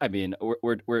have to. I mean,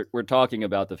 we're talking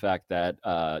about the fact that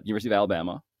University of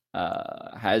Alabama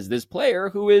has this player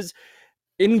who is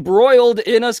embroiled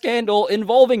in a scandal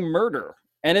involving murder.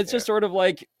 And it's just sort of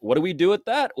like, what do we do with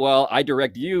that? Well, I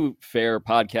direct you, fair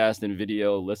podcast and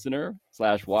video listener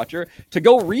 / watcher, to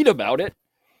go read about it,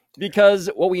 because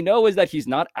what we know is that he's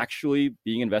not actually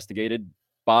being investigated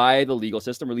by the legal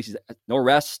system. Releases no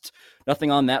arrest, nothing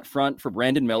on that front for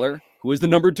Brandon Miller, who is the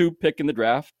number 2 pick in the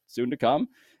draft, soon to come.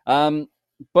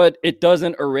 But it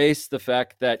doesn't erase the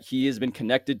fact that he has been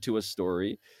connected to a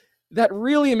story that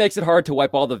really makes it hard to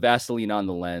wipe all the Vaseline on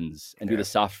the lens and do the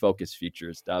soft focus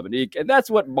features, Dominique. And that's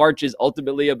what March is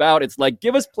ultimately about. It's like,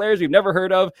 give us players we've never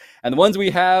heard of, and the ones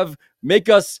we have make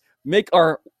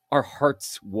our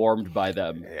hearts warmed by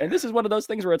them. Yeah. And this is one of those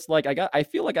things where it's like, I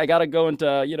feel like I got to go into,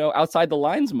 outside the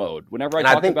lines mode whenever I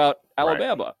talk about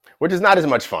Alabama. Right. Which is not as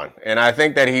much fun. And I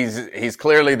think that he's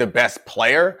clearly the best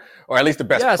player, or at least the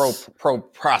best pro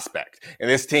prospect. And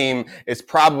this team is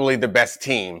probably the best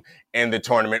team in the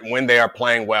tournament when they are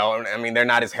playing well. I mean, they're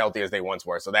not as healthy as they once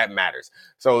were, so that matters.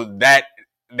 So that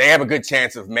they have a good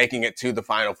chance of making it to the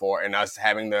Final Four and us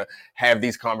having to have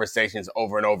these conversations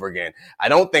over and over again. I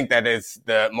don't think that is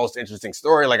the most interesting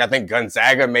story. Like, I think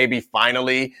Gonzaga maybe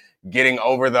finally getting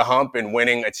over the hump and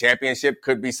winning a championship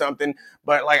could be something.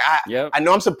 But like, I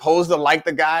know I'm supposed to like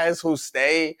the guys who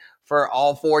stay for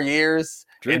all 4 years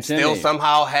and still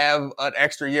somehow have an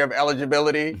extra year of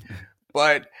eligibility.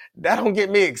 But that don't get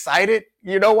me excited.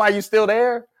 You know why you still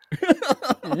there?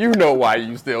 You know why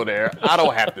you still there. I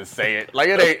don't have to say it. Like,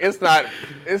 it's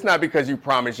not because you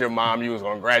promised your mom you was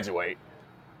gonna graduate.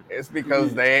 It's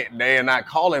because they are not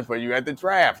calling for you at the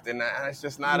draft, and it's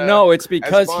just not. It's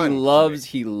because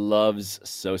he loves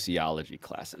sociology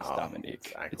classes, Dominique.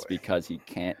 Exactly. It's because he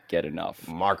can't get enough.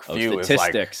 Mark Few is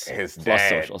like his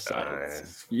dad. Social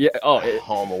science.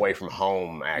 Home away from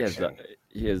home action.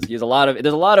 There's a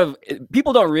lot of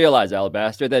people don't realize,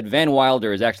 Alabaster, that Van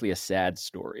Wilder is actually a sad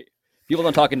story. People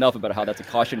don't talk enough about how that's a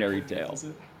cautionary tale.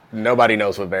 Nobody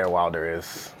knows what Van Wilder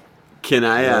is. Can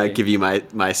I give you my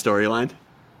storyline?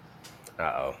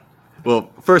 Uh-oh.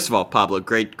 Well, first of all, Pablo,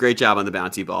 great job on the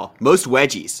bouncy ball. Most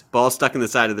wedgies, balls stuck in the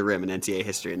side of the rim in NCAA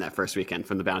history in that first weekend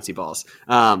from the bouncy balls.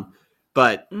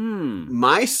 But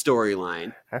my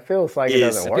storyline, that feels like it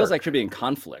doesn't work. It feels like it should be in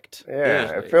conflict.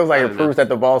 Yeah, it feels like it proves that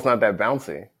the ball's not that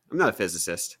bouncy. I'm not a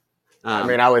physicist. I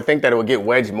mean, I would think that it would get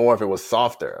wedged more if it was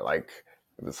softer, like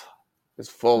it was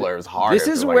fuller, it was harder. This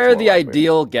is where the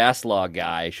ideal gas law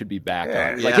guy should be back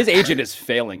on. Like, his agent is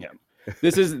failing him.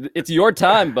 It's your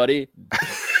time, buddy.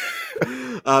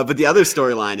 But the other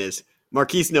storyline is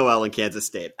Marquise Noel in Kansas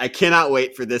State. I cannot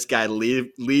wait for this guy to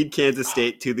lead Kansas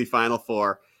State to the Final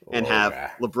Four and have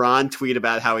LeBron tweet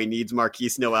about how he needs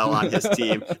Marquise Noel on his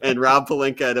team and Rob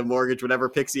Pelinka to mortgage whatever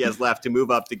picks he has left to move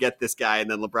up to get this guy, and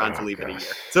then LeBron to leave in a year.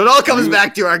 So it all comes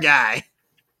back to our guy.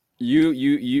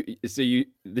 The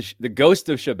ghost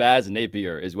of Shabazz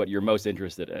Napier is what you're most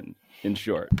interested in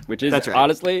short, which is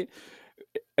honestly,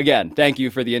 again, thank you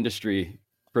for the industry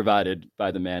provided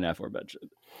by the man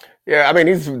aforementioned. Yeah, I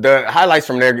mean, the highlights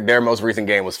from their most recent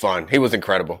game was fun. He was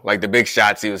incredible. Like, the big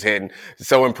shots he was hitting,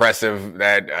 so impressive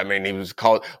that, I mean, he was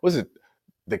called, was it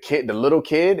the little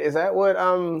kid? Is that what,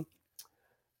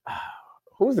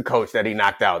 who's the coach that he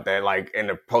knocked out that, like, in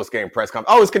the post-game press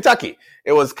conference? Oh, it's Kentucky.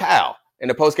 It was Cal. In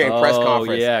the post-game press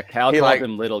conference. Oh, yeah. Cal called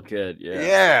him little kid. Yeah.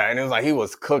 Yeah. And it was like he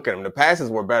was cooking him. The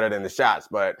passes were better than the shots.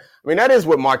 But, I mean, that is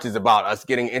what March is about, us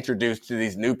getting introduced to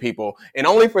these new people. And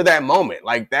only for that moment.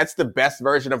 Like, that's the best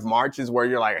version of March, is where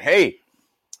you're like, hey,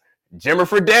 Jimmer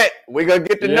Fredette, we're going to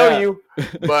get to know you.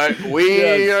 But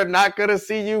we are not going to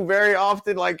see you very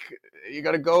often. Like, you're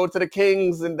going to go to the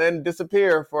Kings and then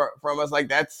disappear from us. Like,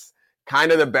 that's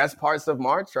kind of the best parts of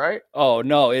March, right? Oh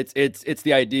no, it's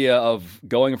the idea of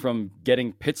going from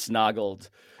getting Pitsnoggled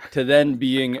to then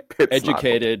being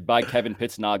educated by Kevin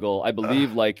Pitsnoggle, I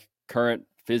believe, like current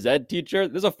phys ed teacher.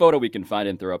 There's a photo we can find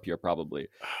and throw up here probably,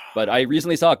 but I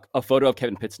recently saw a photo of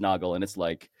Kevin Pitsnoggle, and it's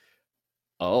like,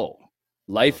 oh,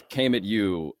 life came at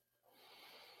you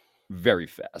very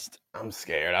fast. I'm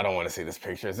scared. I don't want to see this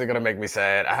picture. Is it going to make me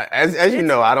sad? As you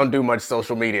know, I don't do much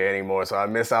social media anymore, so I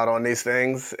miss out on these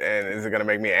things. And is it going to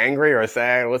make me angry or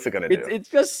sad? What's it going to do? It's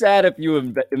just sad if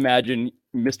you imagine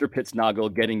Mr.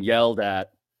 Pitsnoggle getting yelled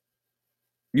at.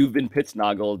 You've been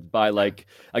Pitsnoggled by like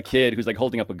a kid who's like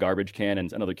holding up a garbage can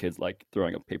and another kid's like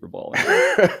throwing a paper ball.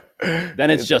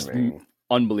 Then it's just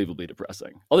unbelievably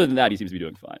depressing. Other than that, he seems to be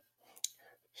doing fine.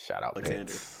 Shout out, Alexander.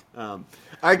 Pitts. All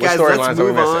right, guys, let's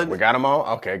move on. We got them all?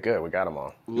 Okay, good. We got them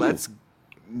all. Let's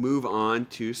move on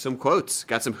to some quotes.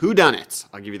 Got some whodunits.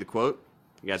 I'll give you the quote.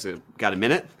 You guys got a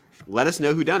minute? Let us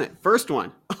know who done it. First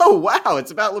one. Oh, wow.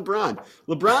 It's about LeBron.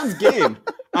 LeBron's game.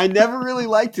 I never really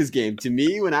liked his game. To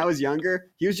me, when I was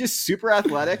younger, he was just super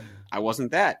athletic. I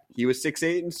wasn't that. He was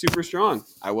 6'8" and super strong.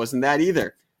 I wasn't that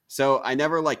either. So I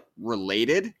never like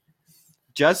related.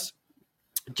 Just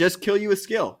kill you with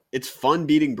skill. It's fun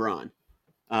beating Bron.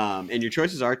 And your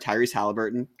choices are Tyrese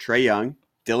Halliburton, Trae Young,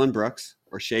 Dylan Brooks,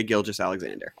 or Shai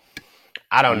Gilgeous-Alexander.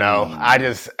 I don't know. I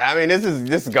mean, this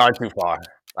is gone too far.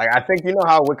 Like, I think, you know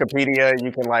how Wikipedia, you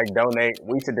can like donate.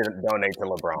 We should donate to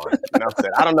LeBron. Enough said.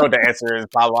 I don't know what the answer is,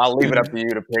 Pablo. I'll leave it up to you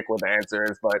to pick what the answer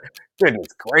is. But goodness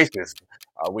gracious,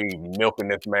 are we milking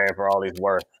this man for all he's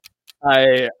worth?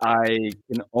 I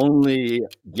can only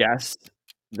guess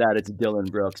that it's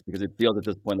Dylan Brooks because it feels at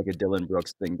this point like a Dylan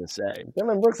Brooks thing to say.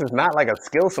 Dylan Brooks is not like a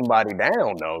skill somebody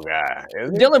down, though, guy.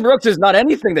 Is he? Dylan Brooks is not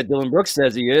anything that Dylan Brooks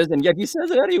says he is, and yet he says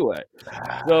it anyway.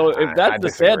 So if that's the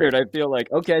standard, I feel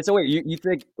like, okay, so wait, you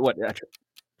think, what,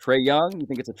 Trae Young? You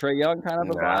think it's a Trae Young kind of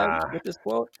a vibe with this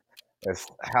quote?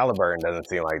 Halliburton doesn't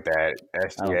seem like that.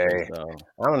 SGA.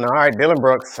 I don't know. All right, Dylan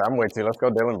Brooks. I'm with you. Let's go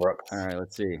Dylan Brooks. All right,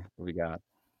 let's see what we got.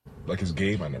 Like his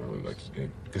game, I never really liked his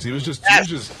game because he was just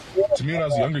to me when I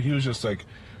was younger, he was just like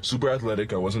super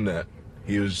athletic. I wasn't that.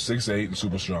 He was 6'8" and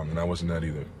super strong, and I wasn't that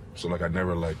either. So like I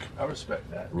never like. I respect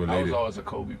that. Related. I was always a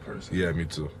Kobe person. Yeah, me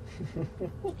too.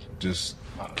 Just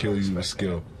kill you with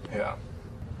skill. Yeah.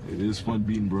 It is fun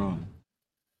beating Bron.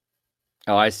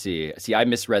 Oh, I see. See, I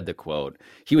misread the quote.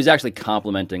 He was actually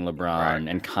complimenting LeBron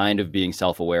and kind of being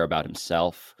self-aware about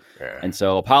himself. Yeah. And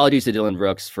so apologies to Dylan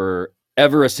Brooks for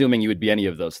ever assuming you would be any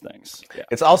of those things. Yeah.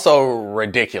 It's also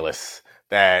ridiculous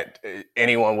that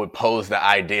anyone would pose the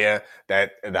idea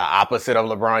that the opposite of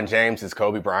LeBron James is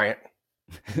Kobe Bryant.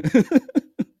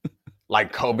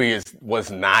 Like Kobe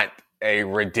was not a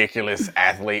ridiculous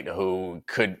athlete who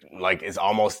is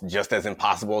almost just as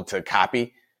impossible to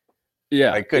copy.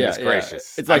 Yeah. Like, goodness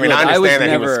gracious. It's like, I mean, I understand that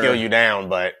he would never skill you down,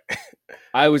 but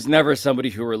I was never somebody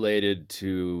who related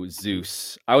to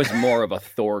Zeus. I was more of a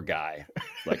Thor guy.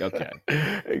 Like, okay.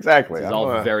 Exactly. It's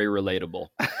all very relatable.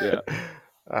 Yeah.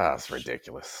 It's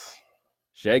ridiculous.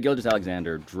 Shai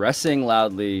Gilgeous-Alexander dressing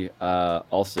loudly,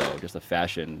 also just a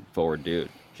fashion-forward dude.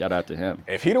 Shout out to him.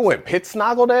 If he'd have went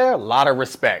Pitsnoggle there, a lot of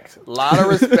respect. A lot of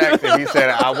respect if he said,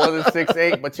 I wasn't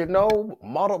 6'8", but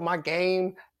modeled my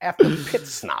game after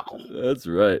Pitsnoggle. That's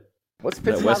right. What's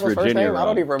That Pitsnoggle's West first Virginia name? I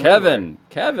don't even remember.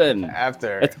 Kevin.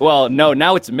 After. No,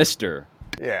 now it's Mr.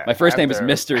 Yeah. My first name is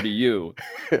Mr. to you.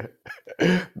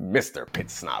 Mr.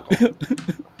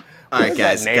 Pitsnoggle. All right,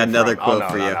 guys, got another quote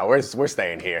for you. No, we're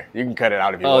staying here. You can cut it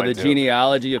out if you want to. Oh, the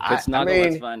genealogy of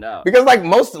Pitsnoggle? Let's find out. Because like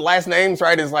most last names,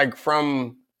 right, is like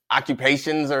from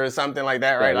occupations or something like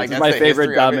that, right? Like that's that's my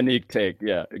favorite Dominique take.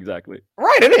 Yeah, exactly.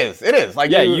 Right, it is. It is.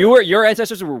 Like your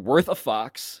ancestors were worth a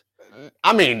fox.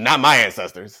 I mean, not my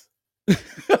ancestors.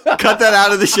 Cut that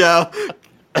out of the show.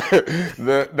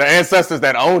 the ancestors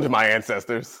that owned my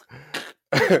ancestors.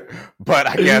 But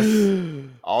I guess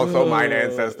also mine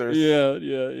ancestors. Yeah.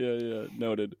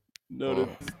 Noted.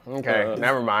 Okay,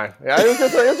 never mind. Yeah, it was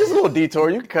just a little detour.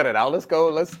 You can cut it out. Let's go.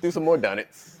 Let's do some more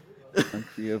Dunnits.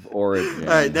 Country of origin.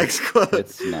 All right, next quote.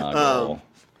 It's not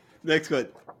next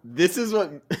quote. This is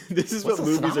what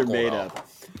movies are made of.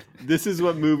 This is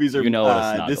what movies are.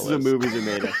 This is what movies are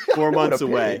made of. 4 months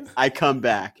away, I come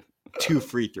back. 2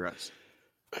 free throws.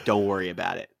 Don't worry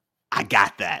about it. I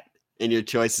got that. And your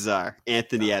choices are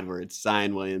Anthony Edwards,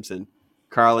 Zion Williamson,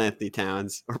 Karl Anthony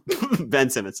Towns, or Ben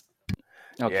Simmons.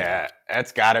 Okay. Yeah,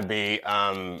 that's got to be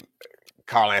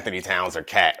Karl Anthony Towns or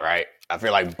Cat, right? I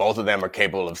feel like both of them are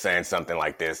capable of saying something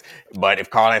like this. But if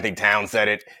Karl Anthony Towns said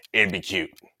it, it'd be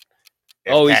cute.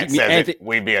 If Cat says it,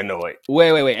 we'd be annoyed.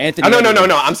 Wait. Anthony. Oh,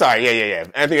 no. I'm sorry. Yeah.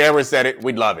 If Anthony Edwards said it,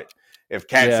 we'd love it. If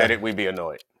Cat said it, we'd be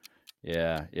annoyed.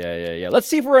 Yeah. Let's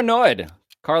see if we're annoyed.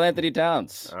 Karl Anthony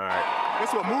Towns. All right.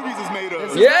 That's what movies is made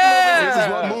of. Yeah. This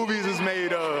is what movies is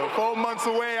made of. 4 months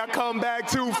away, I come back,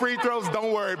 2 free throws.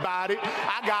 Don't worry about it.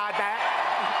 I got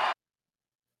that.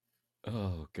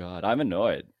 Oh God, I'm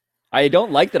annoyed. I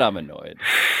don't like that I'm annoyed.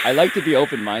 I like to be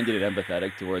open-minded and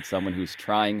empathetic towards someone who's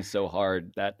trying so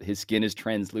hard that his skin is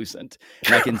translucent,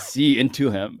 and I can see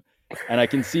into him, and I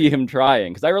can see him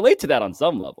trying because I relate to that on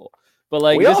some level. But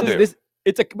like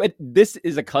this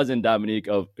is a cousin Dominique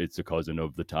of it's a cousin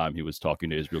of the time he was talking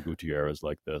to Israel Gutierrez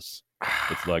like this.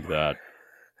 It's like that.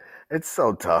 It's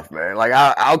so tough, man. Like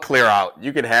I'll clear out.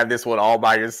 You can have this one all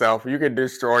by yourself. You can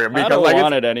destroy him. I don't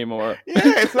want it anymore. Yeah,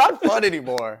 it's not fun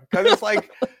anymore because it's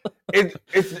like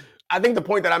it's. I think the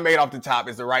point that I made off the top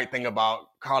is the right thing about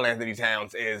Karl Anthony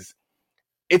Towns is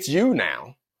it's you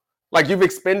now. Like you've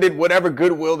expended whatever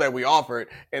goodwill that we offered,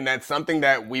 and that's something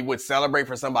that we would celebrate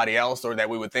for somebody else or that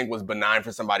we would think was benign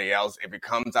for somebody else. If it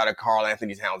comes out of Karl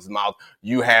Anthony Towns' mouth,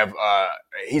 you have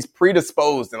he's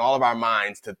predisposed in all of our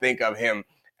minds to think of him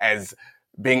as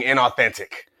being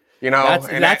inauthentic, you know.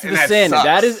 That's the sin. Sucks.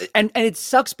 That is, and it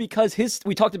sucks because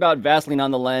we talked about Vaseline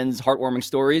on the lens, heartwarming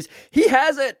stories. He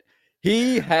has it.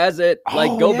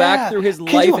 Like go back through his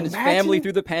life and his family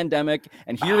through the pandemic,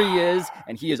 and here he is,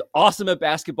 and he is awesome at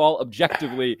basketball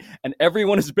objectively, and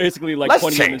everyone is basically like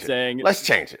pointing him and saying, "Let's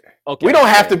change it." Okay, we don't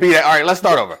have to be that. All right, let's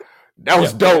start over. That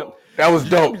was dope. That was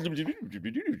dope.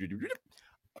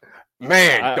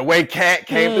 Man, the way Cat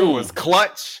came through was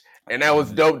clutch. And that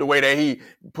was dope the way that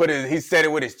he said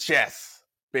it with his chest.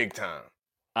 Big time.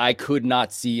 I could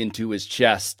not see into his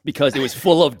chest because it was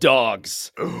full of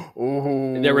dogs.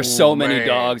 Ooh, there were so many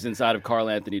dogs inside of Karl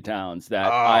Anthony Towns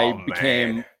that I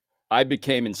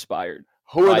became inspired.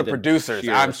 Who are the producers?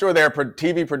 I'm sure there are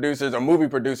TV producers or movie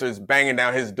producers banging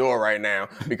down his door right now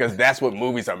because that's what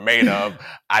movies are made of.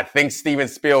 I think Steven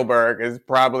Spielberg is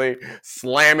probably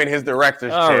slamming his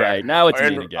director's chair. All right, now it's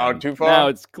mean again. Oh, too far? Now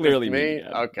it's clearly me.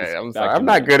 Okay, I'm sorry. I'm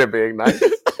not good at being nice.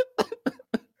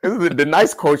 The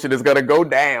nice quotient is going to go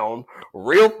down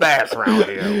real fast around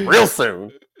here, real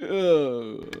soon.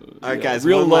 All right, guys.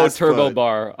 Real low turbo quote.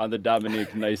 bar on the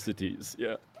Dominique niceties.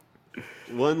 Yeah.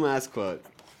 One last quote.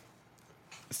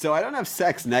 So I don't have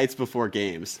sex nights before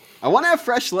games. I want to have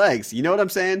fresh legs. You know what I'm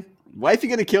saying? Wifey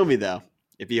gonna kill me though.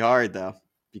 It'd be hard though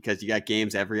because you got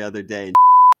games every other day.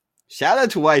 Shout out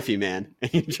to Wifey, man.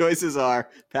 And your choices are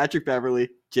Patrick Beverley,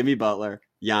 Jimmy Butler,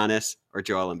 Giannis, or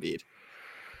Joel Embiid.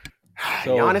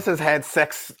 So, Giannis has had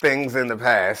sex things in the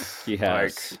past. He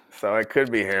has. So it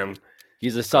could be him.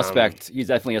 He's a suspect. He's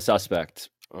definitely a suspect.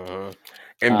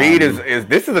 Embiid is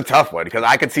this is a tough one because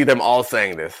I could see them all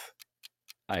saying this.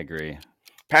 I agree.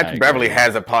 Patrick Beverley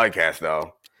has a podcast,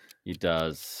 though. He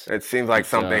does. It seems like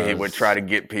something he would try to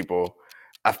get people.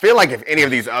 I feel like if any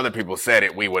of these other people said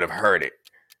it, we would have heard it.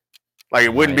 Like,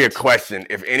 it wouldn't be a question.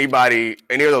 If any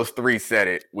of those three said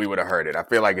it, we would have heard it. I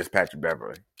feel like it's Patrick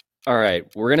Beverley. All right.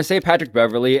 We're going to say Patrick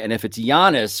Beverley. And if it's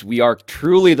Giannis, we are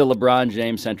truly the LeBron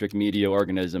James-centric media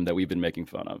organism that we've been making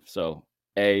fun of. So,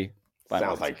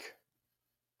 Sounds like.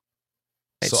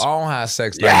 So I don't have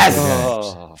sex. Yes!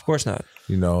 Of course not.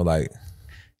 You know, like.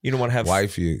 You don't want to have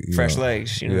wifey, fresh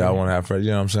legs. You know? Yeah, I want to have fresh.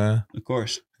 You know what I'm saying? Of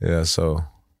course. Yeah. So,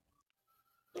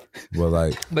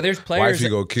 but there's players. Wifey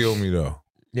go kill me though.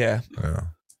 Yeah. Yeah.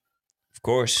 Of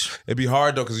course. It'd be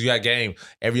hard though because you got game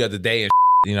every other day and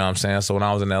you know what I'm saying. So when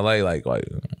I was in LA, like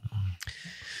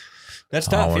that's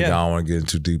tough. I don't want to get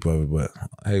too deep of it, but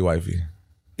hey, wifey.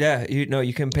 Yeah,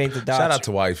 you can paint the dots. Shout out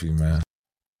to wifey, man.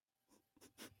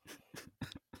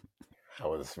 That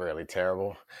was really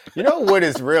terrible. You know what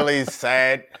is really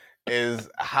sad is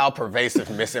how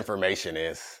pervasive misinformation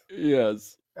is.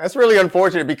 Yes. That's really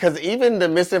unfortunate because even the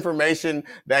misinformation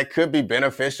that could be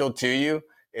beneficial to you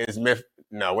is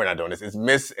No, we're not doing this. It's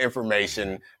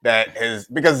misinformation that is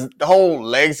because the whole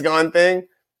legs gone thing.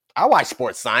 I watch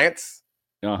sports science.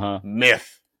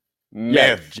 Myth.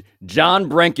 Yeah, John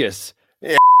Brenkus.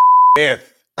 Yeah,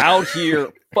 myth. Out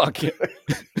here fucking.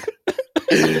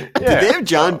 Did they have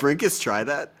John Brinkus try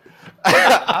that?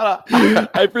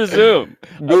 I presume.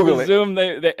 Google I presume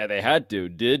they had to.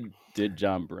 Did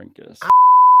John Brinkus?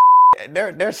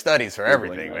 There are studies for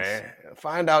everything, man.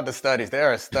 Find out the studies.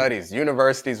 There are studies.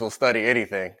 Universities will study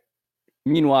anything.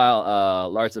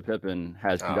 Meanwhile, Larsa Pippen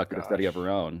has conducted a study of her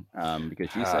own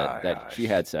because she said that she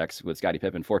had sex with Scottie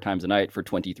Pippen 4 times a night for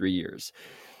 23 years.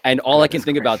 And all I can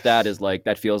think about that is like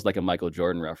that feels like a Michael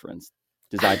Jordan reference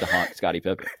designed to haunt Scottie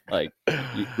Pippen. Like,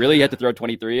 you really had to throw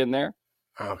 23 in there?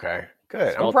 Okay,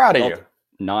 good. I'm proud of you.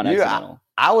 Non-accidental.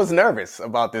 I was nervous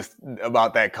about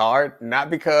that card, not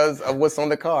because of what's on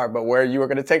the card, but where you were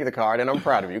going to take the card, and I'm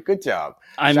proud of you. Good job.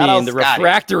 I mean, the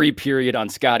refractory period on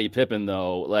Scottie Pippen,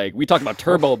 though, like, we talked about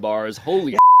turbo bars.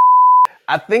 Holy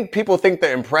I think people think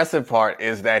the impressive part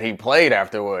is that he played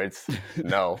afterwards.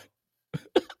 No.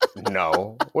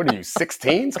 No. What are you,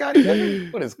 16, Scottie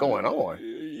Pippen? What is going on?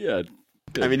 Yeah.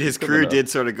 I mean, his career did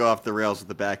sort of go off the rails with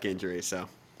the back injury, so.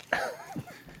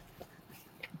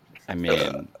 I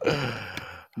mean,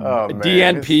 Oh, man.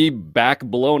 DNP back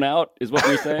blown out is what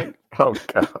we're saying. Oh,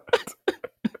 God.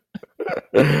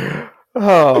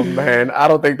 Oh, man. I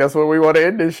don't think that's where we want to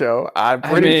end this show. I'm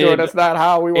pretty sure that's not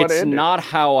how we want to It's end not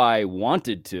how I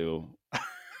wanted to.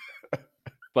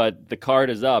 But the card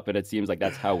is up, and it seems like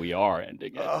that's how we are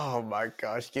ending it. Oh, my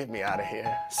gosh. Get me out of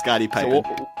here. Scotty Pippen.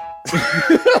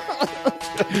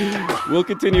 We'll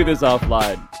continue this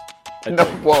offline. No,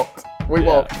 we won't. We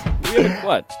won't.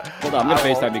 What? Hold on. I'm going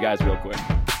to FaceTime you guys real quick.